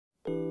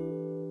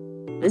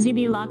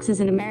Lizzybee lewkz is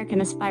an American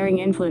aspiring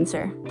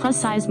influencer,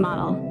 plus-size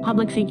model,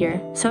 public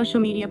figure, social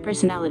media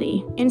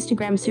personality,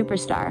 Instagram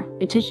superstar,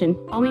 beautician,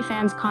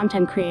 OnlyFans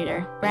content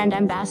creator, brand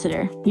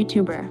ambassador,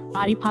 YouTuber,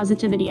 body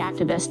positivity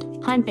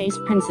activist, plant-based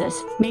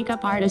princess,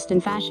 makeup artist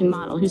and fashion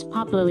model who's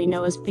popularly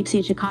known as lewkz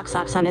Wiki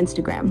on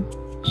Instagram.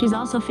 She's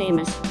also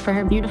famous for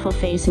her beautiful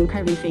face and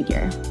curvy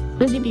figure.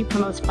 Lizzybee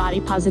promotes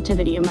body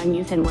positivity among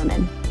youth and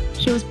women.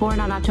 She was born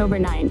on October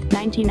 9,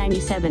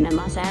 1997 in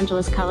Los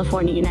Angeles,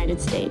 California,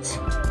 United States.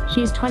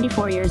 She is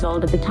 24 years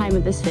old at the time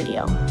of this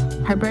video.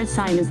 Her birth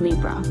sign is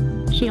Libra.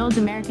 She holds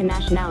American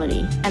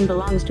nationality and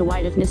belongs to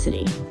white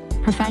ethnicity.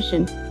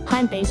 Profession: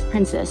 plant-based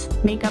princess,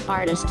 makeup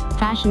artist,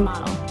 fashion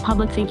model,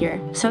 public figure,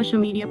 social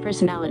media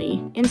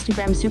personality,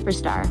 Instagram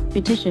superstar,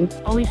 beautician,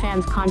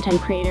 OnlyFans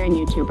content creator and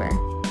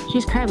YouTuber.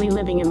 She's currently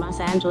living in Los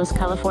Angeles,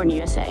 California,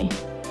 USA.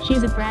 She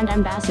is a brand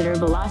ambassador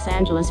of a Los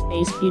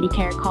Angeles-based beauty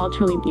care called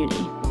Truly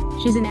Beauty.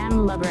 She's an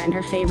animal lover and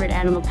her favorite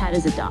animal pet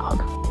is a dog.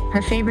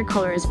 Her favorite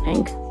color is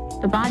pink.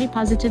 The body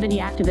positivity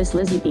activist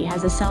Lizzybee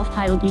has a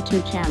self-titled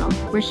YouTube channel,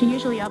 where she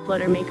usually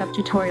uploads her makeup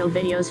tutorial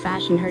videos,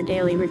 fashion, her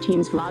daily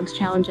routines, vlogs,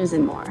 challenges,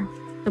 and more.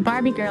 The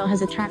Barbie girl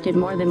has attracted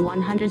more than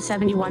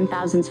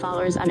 171,000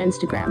 followers on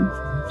Instagram.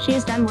 She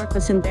has done work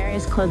with some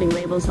various clothing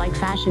labels like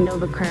Fashion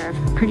Nova, Curve,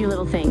 Pretty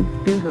Little Thing,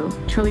 Boohoo,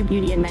 Truly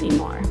Beauty, and many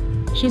more.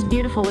 She's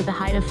beautiful with a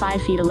height of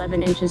 5 feet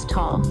 11 inches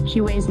tall.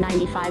 She weighs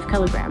 95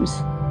 kilograms.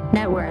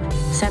 Net worth: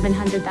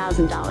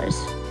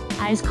 $700,000.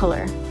 Eyes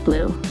color: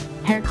 blue.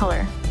 Hair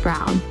color: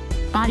 brown.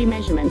 Body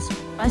measurements: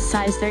 bust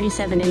size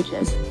 37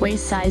 inches,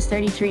 waist size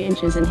 33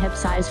 inches, and hip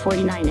size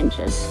 49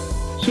 inches.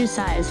 Shoe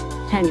size: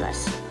 10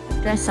 US.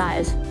 Dress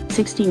size: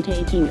 16 to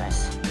 18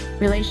 US.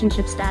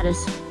 Relationship status: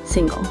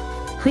 single.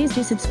 Please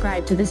do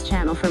subscribe to this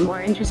channel for more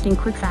interesting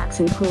quick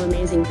facts and cool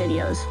amazing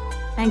videos.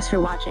 Thanks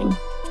for watching.